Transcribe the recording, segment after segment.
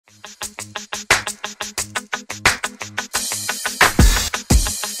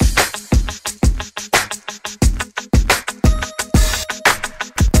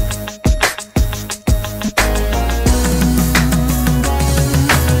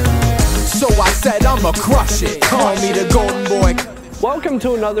said I'ma crush it. Call me the golden boy. Welcome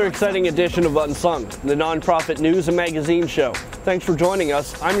to another exciting edition of Unsung, the nonprofit news and magazine show. Thanks for joining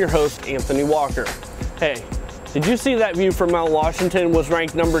us. I'm your host, Anthony Walker. Hey, did you see that view from Mount Washington was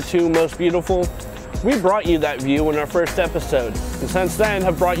ranked #2 most beautiful? We brought you that view in our first episode, and since then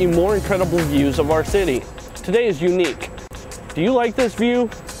have brought you more incredible views of our city. Today is unique. Do you like this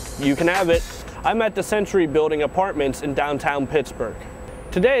view? You can have it. I'm at the Century Building Apartments in downtown Pittsburgh.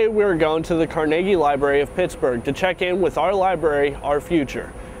 Today we're going to the Carnegie Library of Pittsburgh to check in with our library, Our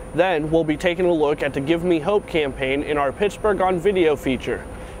Future. Then we'll be taking a look at the Give Me Hope campaign in our Pittsburgh on Video feature.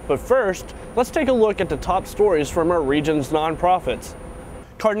 But first, let's take a look at the top stories from our region's nonprofits.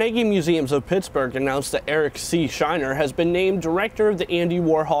 Carnegie Museums of Pittsburgh announced that Eric C. Shiner has been named director of the Andy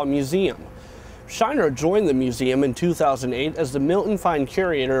Warhol Museum. Shiner joined the museum in 2008 as the Milton Fine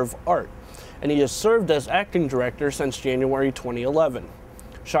Curator of Art, and he has served as acting director since January 2011.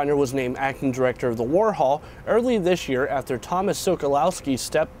 Shiner was named acting director of the Warhol early this year after Thomas Sokolowski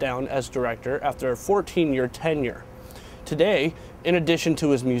stepped down as director after a 14-year tenure. Today, in addition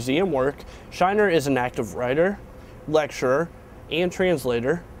to his museum work, Shiner is an active writer, lecturer, and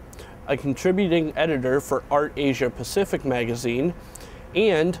translator, a contributing editor for Art Asia Pacific magazine,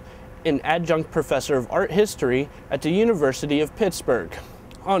 and an adjunct professor of art history at the University of Pittsburgh.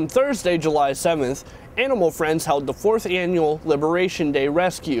 On Thursday, July 7th, Animal Friends held the 4th annual Liberation Day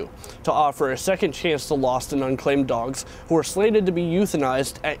Rescue to offer a second chance to lost and unclaimed dogs who are slated to be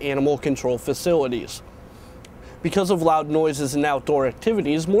euthanized at animal control facilities. Because of loud noises and outdoor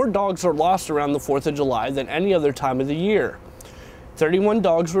activities, more dogs are lost around the 4th of July than any other time of the year. 31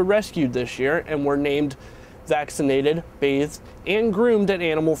 dogs were rescued this year and were named, vaccinated, bathed, and groomed at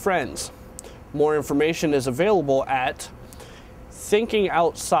Animal Friends. More information is available at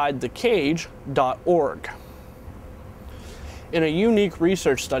thinkingoutsidethecage.org. In a unique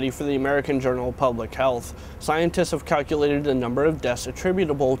research study for the American Journal of Public Health, scientists have calculated the number of deaths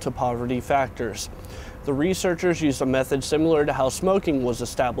attributable to poverty factors. The researchers used a method similar to how smoking was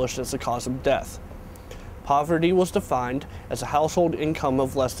established as the cause of death. Poverty was defined as a household income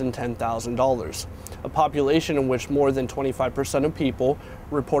of less than $10,000. A population in which more than 25% of people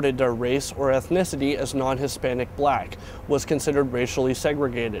reported their race or ethnicity as non-Hispanic Black was considered racially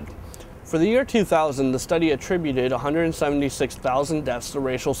segregated. For the year 2000, the study attributed 176,000 deaths to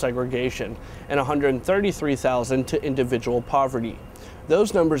racial segregation and 133,000 to individual poverty.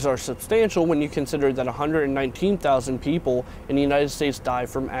 Those numbers are substantial when you consider that 119,000 people in the United States die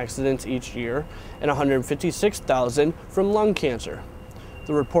from accidents each year and 156,000 from lung cancer.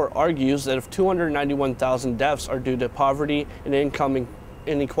 The report argues that if 291,000 deaths are due to poverty and income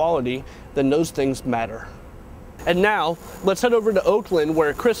inequality, then those things matter. And now, let's head over to Oakland,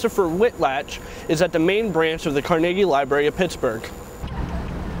 where Christopher Whitlatch is at the main branch of the Carnegie Library of Pittsburgh.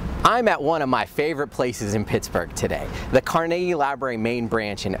 I'm at one of my favorite places in Pittsburgh today, the Carnegie Library main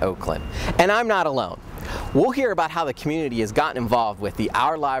branch in Oakland. And I'm not alone. We'll hear about how the community has gotten involved with the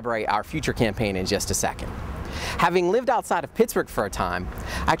Our Library, Our Future campaign in just a second. Having lived outside of Pittsburgh for a time,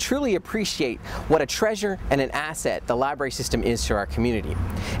 I truly appreciate what a treasure and an asset the library system is to our community.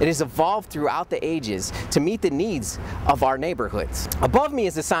 It has evolved throughout the ages to meet the needs of our neighborhoods. Above me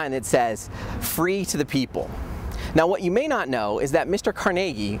is a sign that says, "Free to the people." Now, what you may not know is that Mr.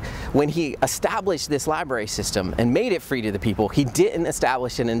 Carnegie, when he established this library system and made it free to the people, he didn't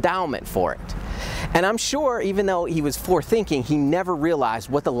establish an endowment for it. And I'm sure, even though he was forward-thinking, he never realized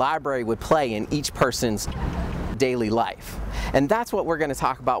what the library would play in each person's daily life. And that's what we're going to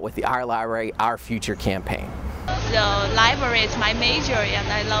talk about with the Our Library, Our Future campaign. The library is my major,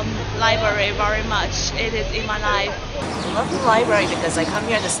 and I love library very much. It is in my life. I love the library because I come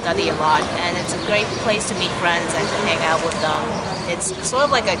here to study a lot, and it's a great place to meet friends and to hang out with them. It's sort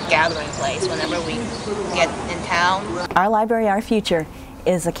of like a gathering place whenever we get in town. Our Library, Our Future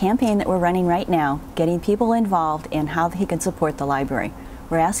is a campaign that we're running right now, getting people involved in how they can support the library.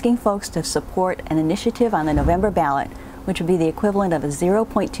 We're asking folks to support an initiative on the November ballot, which would be the equivalent of a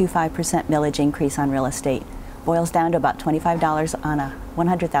 0.25% millage increase on real estate. Boils down to about $25 on a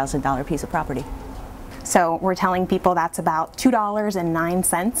 $100,000 piece of property. So we're telling people that's about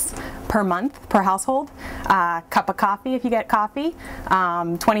 $2.09 per month per household. Cup of coffee if you get coffee,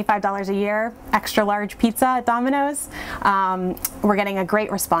 $25 a year, extra large pizza at Domino's. We're getting a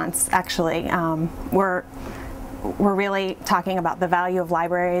great response, actually. We're really talking about the value of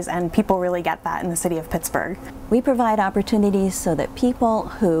libraries, and people really get that in the city of Pittsburgh. We provide opportunities so that people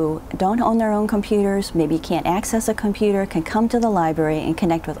who don't own their own computers, maybe can't access a computer, can come to the library and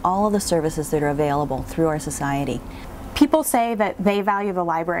connect with all of the services that are available through our society. people say that they value the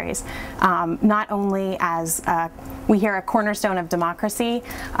libraries, not only as we hear a cornerstone of democracy.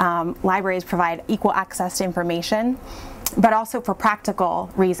 Libraries provide equal access to information, but also for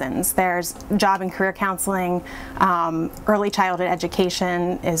practical reasons. There's job and career counseling, early childhood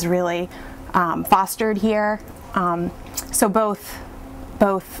education is really fostered here. So both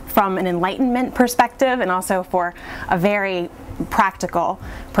from an enlightenment perspective and also for a very practical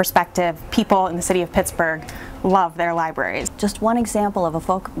perspective, people in the city of Pittsburgh love their libraries. Just one example of a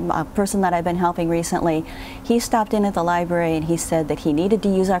person that I've been helping recently. He stopped in at the library and he said that he needed to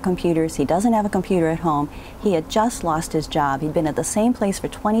use our computers. He doesn't have a computer at home. He had just lost his job. He'd been at the same place for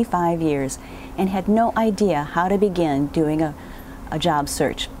 25 years and had no idea how to begin doing a job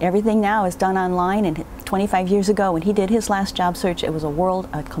search. Everything now is done online, and 25 years ago when he did his last job search, it was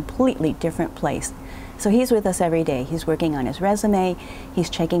a completely different place. So he's with us every day. He's working on his resume, he's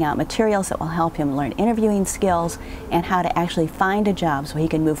checking out materials that will help him learn interviewing skills and how to actually find a job so he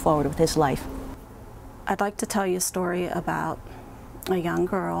can move forward with his life. I'd like to tell you a story about a young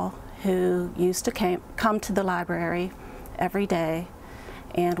girl who used to come to the library every day,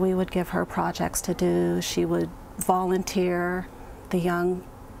 and we would give her projects to do. She would volunteer. The young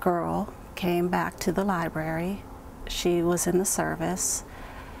girl came back to the library. She was in the service,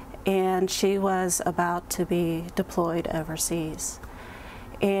 and she was about to be deployed overseas.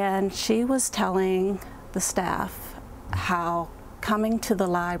 And she was telling the staff how coming to the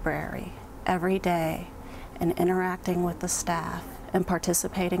library every day and interacting with the staff and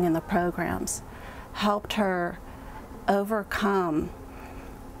participating in the programs helped her overcome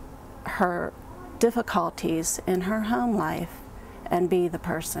her difficulties in her home life and be the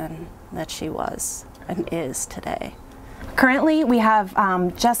person that she was and is today. Currently, we have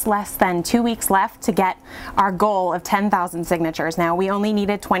just less than 2 weeks left to get our goal of 10,000 signatures. Now, we only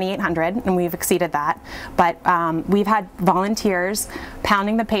needed 2,800, and we've exceeded that. But we've had volunteers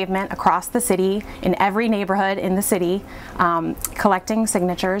pounding the pavement across the city, in every neighborhood in the city, collecting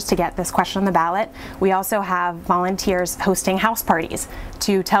signatures to get this question on the ballot. We also have volunteers hosting house parties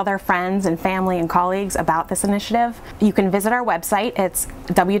to tell their friends and family and colleagues about this initiative. You can visit our website. It's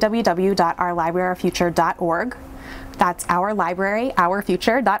www.ourlibraryoffuture.org. That's our library,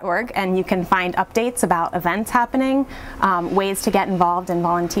 ourfuture.org, and you can find updates about events happening, ways to get involved and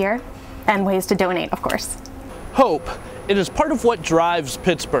volunteer, and ways to donate, of course. Hope. It is part of what drives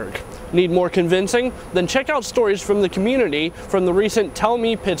Pittsburgh. Need more convincing? Then check out stories from the community, from the recent Tell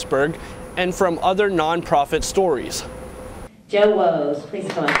Me Pittsburgh, and from other nonprofit stories. Joe Woes, please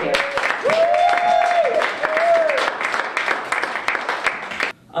come up here.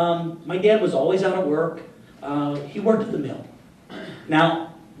 My dad was always out at work. He worked at the mill.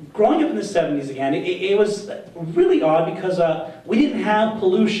 Now, growing up in the 70s again, it was really odd because we didn't have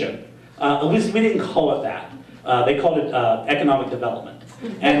pollution. At least we didn't call it that. They called it economic development.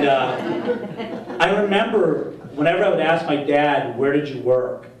 And I remember whenever I would ask my dad, where did you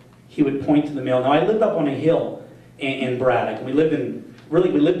work? He would point to the mill. Now, I lived up on a hill in Braddock, and we lived in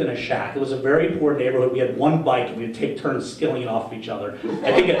a shack. It was a very poor neighborhood. We had one bike, and we would take turns stealing it off of each other.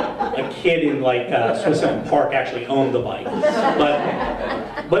 I think a kid in like Swiss Elm Park actually owned the bike.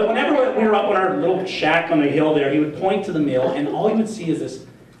 But whenever we were up on our little shack on the hill there, he would point to the mill, and all you would see is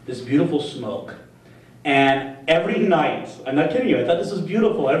this beautiful smoke. And every night, I'm not kidding you, I thought this was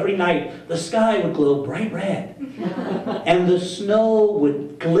beautiful. Every night, the sky would glow bright red, and the snow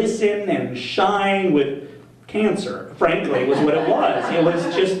would glisten and shine with cancer, frankly, was what it was. It was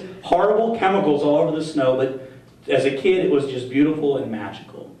just horrible chemicals all over the snow, but as a kid, it was just beautiful and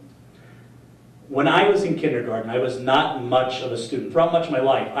magical. When I was in kindergarten, I was not much of a student. Throughout much of my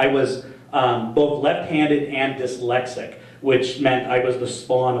life, I was both left-handed and dyslexic, which meant I was the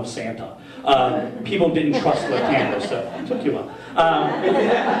spawn of Santa. People didn't trust left-handers, so it took you a while.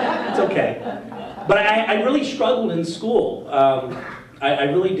 It's okay. But I really struggled in school. I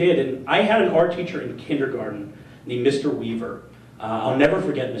really did, and I had an art teacher in kindergarten named Mr. Weaver. I'll never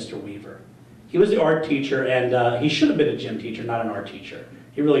forget Mr. Weaver. He was the art teacher, and he should have been a gym teacher, not an art teacher.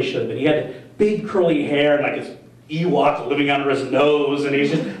 He really should have been. He had big curly hair, and like his Ewok living under his nose, and he was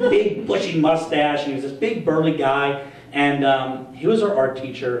just big bushy mustache, and he was this big burly guy, and he was our art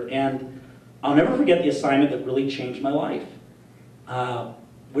teacher, and I'll never forget the assignment that really changed my life.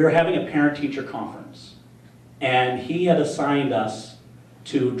 We were having a parent-teacher conference, and he had assigned us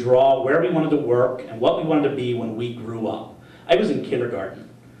to draw where we wanted to work and what we wanted to be when we grew up. I was in kindergarten.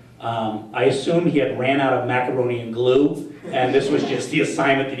 I assumed he had ran out of macaroni and glue, and this was just the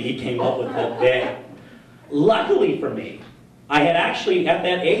assignment that he came up with that day. Luckily for me, I had actually, at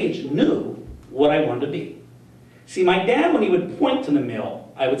that age, knew what I wanted to be. See, my dad, when he would point to the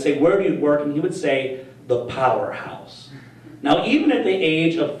mill, I would say, where do you work? And he would say, the powerhouse. Now, even at the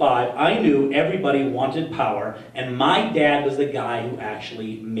age of 5, I knew everybody wanted power, and my dad was the guy who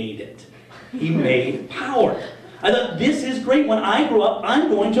actually made it. He made power. I thought, this is great. When I grow up, I'm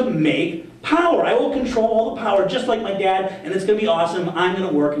going to make power. I will control all the power just like my dad, and it's going to be awesome. I'm going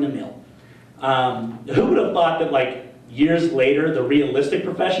to work in a mill. Who would have thought that, like, years later, the realistic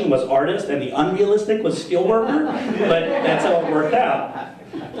profession was artist and the unrealistic was steelworker? But that's how it worked out.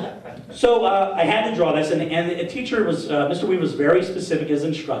 So I had to draw this, and the teacher was, Mr. Weaver was very specific in his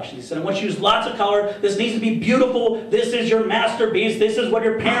instructions. He said, I want you to use lots of color. This needs to be beautiful. This is your masterpiece. This is what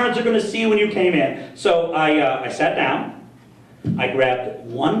your parents are going to see when you came in. So I sat down, I grabbed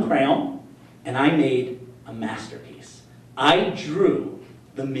one crayon, and I made a masterpiece. I drew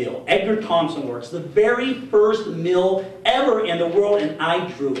the mill. Edgar Thomson Works, the very first mill ever in the world, and I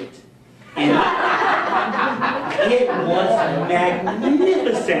drew it. And it was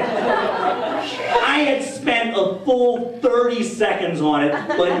magnificent. I had spent a full 30 seconds on it,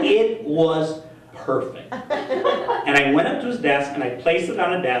 but it was perfect. And I went up to his desk, and I placed it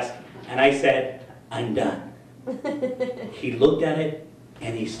on a desk, and I said, I'm done. He looked at it,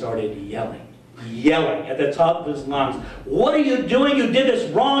 and he started yelling at the top of his lungs. What are you doing? You did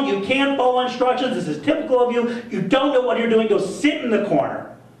this wrong. You can't follow instructions. This is typical of you. You don't know what you're doing. Go sit in the corner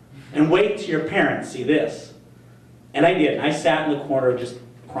and wait till your parents see this. And I did. I sat in the corner just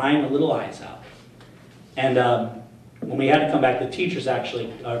crying my little eyes out. And when we had to come back, the teachers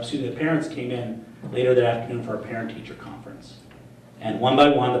actually, the parents came in later that afternoon for our parent-teacher conference. And one by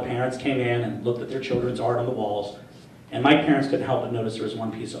one, the parents came in and looked at their children's art on the walls. And my parents couldn't help but notice there was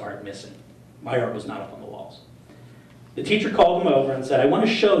one piece of art missing. My art was not up on the walls. The teacher called them over and said, I want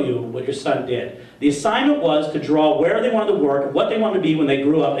to show you what your son did. The assignment was to draw where they wanted to work, what they wanted to be when they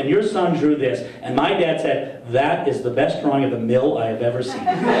grew up, and your son drew this. And my dad said, that is the best drawing of the mill I have ever seen.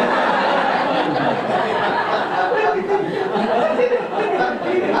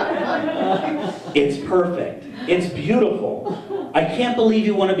 It's perfect. It's beautiful. I can't believe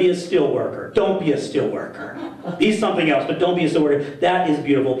you want to be a steelworker. Don't be a steelworker. Be something else, but don't be a steelworker. That is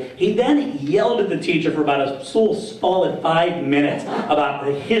beautiful. He then yelled at the teacher for about a solid 5 minutes about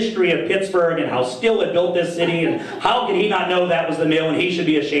the history of Pittsburgh and how Steel had built this city and how could he not know that was the mill and he should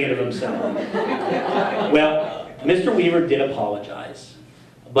be ashamed of himself. Well, Mr. Weaver did apologize,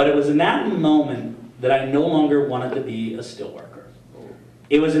 but it was in that moment that I no longer wanted to be a steelworker.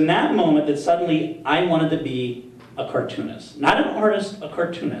 It was in that moment that suddenly I wanted to be a cartoonist. Not an artist, a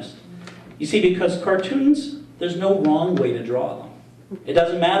cartoonist. You see, because cartoons, there's no wrong way to draw them. It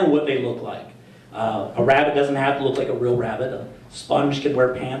doesn't matter what they look like. A rabbit doesn't have to look like a real rabbit. A sponge can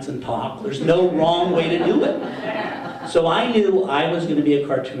wear pants and talk. There's no wrong way to do it. So I knew I was going to be a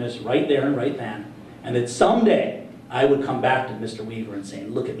cartoonist right there and right then, and that someday I would come back to Mr. Weaver and say,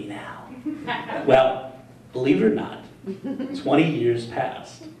 look at me now. Well, believe it or not, 20 years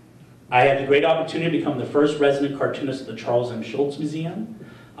passed. I had the great opportunity to become the first resident cartoonist at the Charles M. Schulz Museum.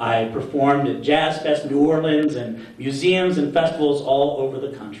 I performed at Jazz Fest New Orleans and museums and festivals all over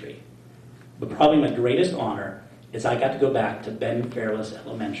the country. But probably my greatest honor is I got to go back to Ben Fairless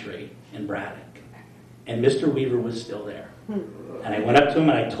Elementary in Braddock. And Mr. Weaver was still there. And I went up to him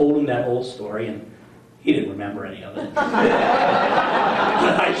and I told him that whole story, and he didn't remember any of it.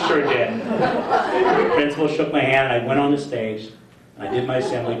 I sure did. The principal shook my hand, and I went on the stage, and I did my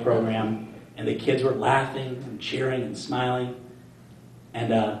assembly program, and the kids were laughing and cheering and smiling.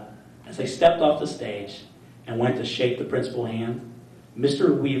 And as I stepped off the stage and went to shake the principal's hand,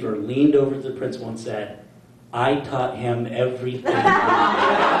 Mr. Weaver leaned over to the principal and said, I taught him everything.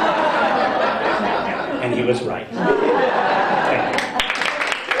 And he was right. Thank you.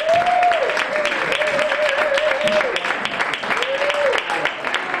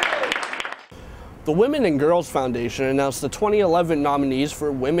 The Women and Girls Foundation announced the 2011 nominees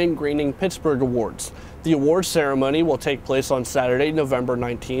for Women Greening Pittsburgh Awards. The awards ceremony will take place on Saturday, November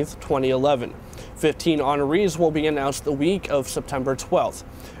 19th, 2011. 15 honorees will be announced the week of September 12th.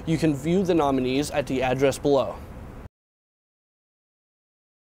 You can view the nominees at the address below.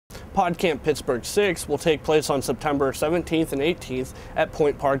 PodCamp Pittsburgh 6 will take place on September 17th and 18th at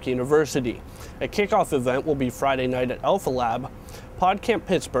Point Park University. A kickoff event will be Friday night at Alpha Lab. PodCamp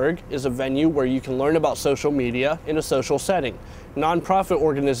Pittsburgh is a venue where you can learn about social media in a social setting. Nonprofit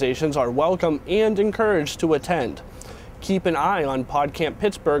organizations are welcome and encouraged to attend. Keep an eye on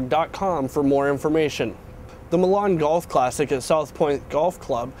PodCampPittsburghOrgand for more information. The Milan Golf Classic at South Point Golf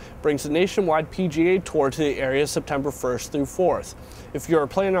Club brings a nationwide PGA Tour to the area September 1st through 4th. If you are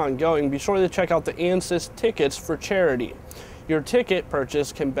planning on going, be sure to check out the ANSYS tickets for charity. Your ticket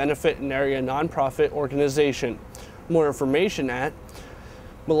purchase can benefit an area nonprofit organization. More information at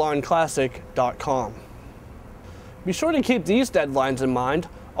milanclassic.com. Be sure to keep these deadlines in mind.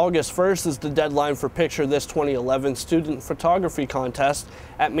 August 1st is the deadline for Picture This 2011 Student Photography Contest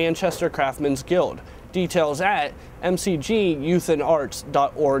at Manchester Craftsmen's Guild. Details at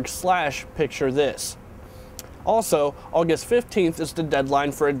mcgyouthyandarts.org/picturethis. Also, August 15th is the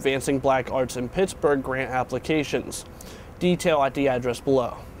deadline for Advancing Black Arts in Pittsburgh grant applications. Detail at the address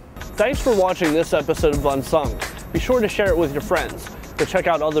below. Thanks for watching this episode of Unsung. Be sure to share it with your friends. To check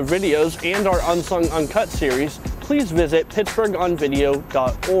out other videos and our Unsung Uncut series, please visit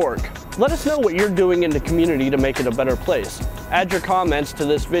PittsburghOnVideo.org. Let us know what you're doing in the community to make it a better place. Add your comments to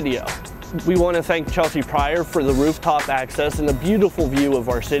this video. We want to thank Chelsea Pryor for the rooftop access and a beautiful view of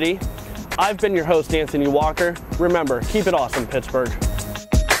our city. I've been your host, Anthony Walker. Remember, keep it awesome, Pittsburgh.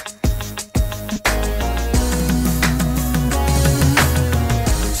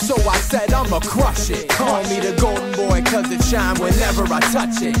 So I said I'ma crush it. Call me the golden boy cause it shine whenever I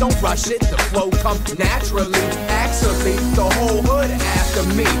touch it. Don't rush it, the flow comes naturally. Actually, the whole hood after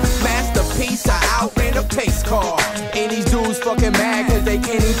me. Masterpiece, I outran a pace car. And these dudes fucking mad cause they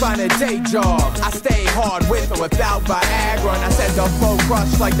can't even find a day job. I stay hard with or without Viagra. And I said the flow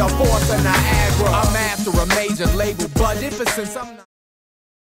crush like the force of Niagara. I'm after a major label budget, but since I'm not